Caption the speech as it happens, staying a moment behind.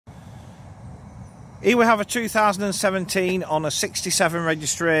Here we have a 2017 on a 67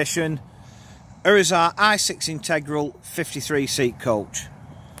 registration Irizar i6 Integral 53 seat coach.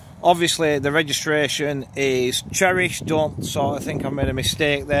 Obviously the registration is cherished, don't sort of think I've made a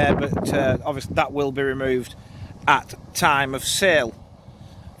mistake there, but obviously that will be removed at time of sale.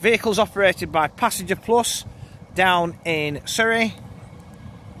 Vehicle's operated by Passenger Plus down in Surrey.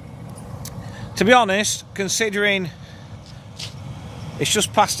 To be honest, considering it's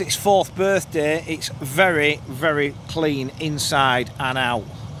just past its 4th birthday, it's very, very clean inside and out.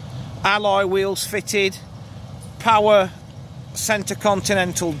 Alloy wheels fitted, power centre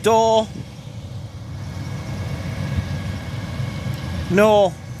continental door,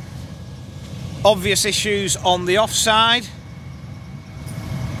 no obvious issues on the offside,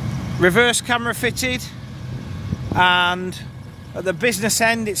 reverse camera fitted, and at the business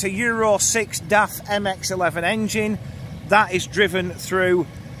end it's a Euro 6 DAF MX-11 engine that is driven through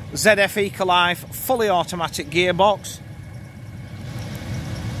ZF Ecolife fully automatic gearbox.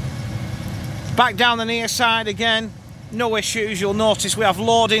 Back down the near side again, no issues. You'll notice we have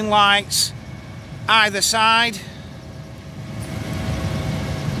loading lights either side.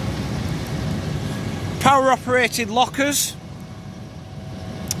 Power operated lockers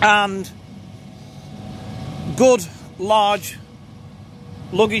and good large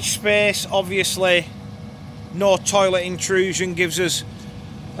luggage space. Obviously no toilet intrusion gives us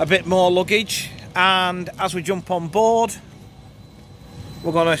a bit more luggage, and as we jump on board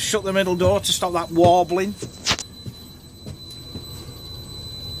we're going to shut the middle door to stop that warbling.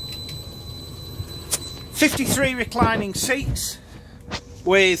 53 reclining seats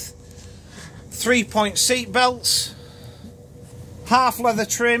with 3-point seat belts, half leather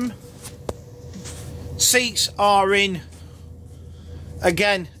trim. Seats are in,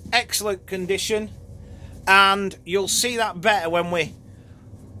 again, excellent condition, and you'll see that better when we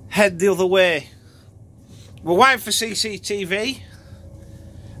head the other way. We're wired for CCTV,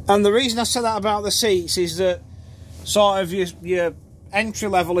 and the reason I said that about the seats is that sort of your entry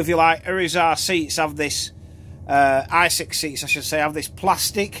level, if you like, Irizar seats have this, i6 seats I should say, have this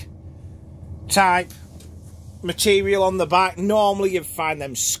plastic type material on the back. Normally you'd find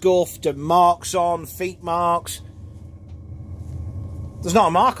them scuffed and marks on, feet marks. There's not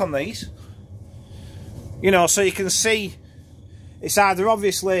a mark on these. You know, so you can see it's either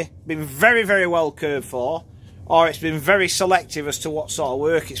obviously been very, very well cared for, or it's been very selective as to what sort of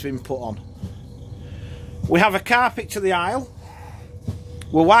work it's been put on. We have a carpet to the aisle.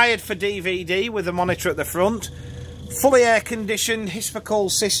 We're wired for DVD with a monitor at the front. Fully air conditioned Hisper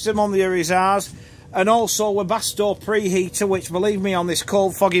system on the Irizars, and also a Webasto preheater, which, believe me, on this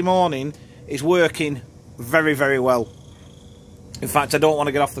cold foggy morning is working very, very well. In fact, I don't want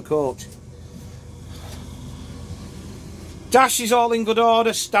to get off the coach. Dash is all in good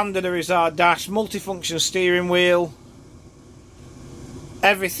order, standard Irizar dash, multifunction steering wheel,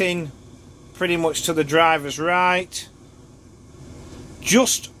 everything pretty much to the driver's right.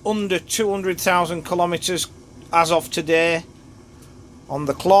 Just under 200,000 kilometres as of today on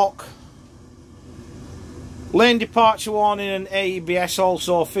the clock. Lane departure warning and AEBS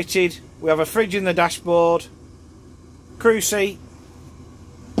also fitted. We have a fridge in the dashboard, cruise seat,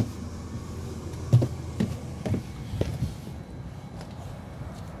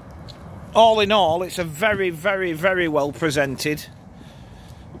 all in all it's a very, very, very well presented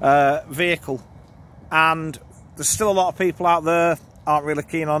vehicle, and there's still a lot of people out there aren't really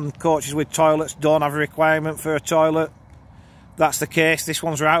keen on coaches with toilets, don't have a requirement for a toilet. That's the case. This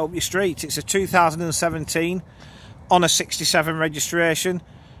one's right up your street. It's a 2017 on a 67 registration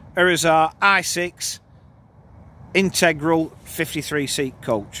Irizar i6 Integral 53 seat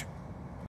coach.